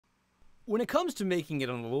When it comes to making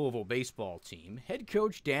it on the Louisville baseball team, head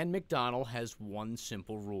coach Dan McDonnell has one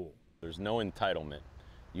simple rule. There's no entitlement.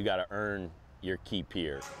 You got to earn your keep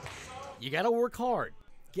here. You got to work hard,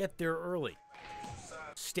 get there early,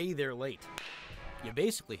 stay there late. You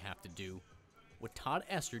basically have to do what Todd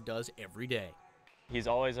Esser does every day. He's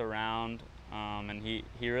always around, and he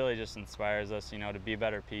really just inspires us, to be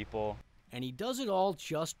better people. And he does it all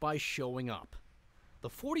just by showing up. The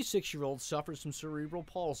 46-year-old suffers from cerebral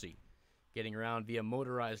palsy. Getting around via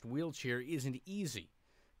motorized wheelchair isn't easy,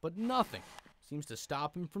 but nothing seems to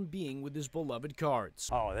stop him from being with his beloved Cards.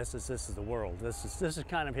 Oh, this is the world. This is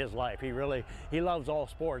kind of his life. He loves all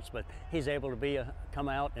sports, but he's able to come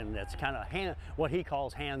out, and it's kind of what he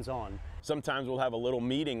calls hands-on. Sometimes we'll have a little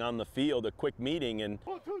meeting on the field, a quick meeting, and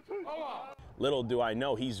little do I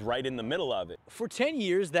know, he's right in the middle of it. For 10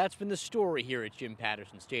 years, that's been the story here at Jim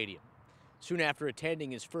Patterson Stadium. Soon after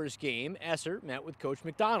attending his first game, Esser met with Coach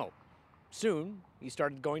McDonnell. Soon, he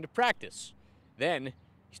started going to practice. Then,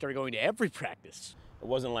 he started going to every practice. It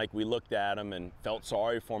wasn't like we looked at him and felt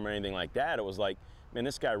sorry for him or anything like that. It was like, man,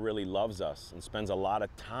 this guy really loves us and spends a lot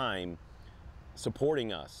of time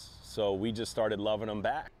supporting us. So we just started loving him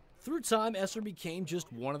back. Through time, Esser became just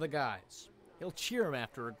one of the guys. He'll cheer him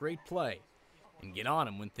after a great play and get on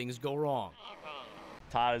him when things go wrong.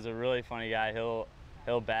 Todd is a really funny guy.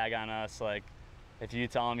 He'll bag on us. Like, if you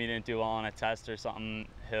tell him you didn't do well on a test or something,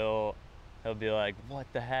 he'll be like, what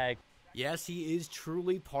the heck? Yes, he is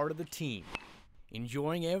truly part of the team,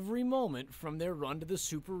 enjoying every moment from their run to the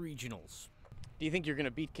Super Regionals. Do you think you're going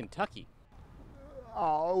to beat Kentucky?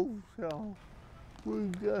 Oh, so we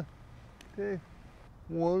just take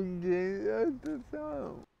one game at a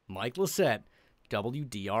time. Mike Lissette,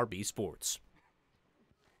 WDRB Sports.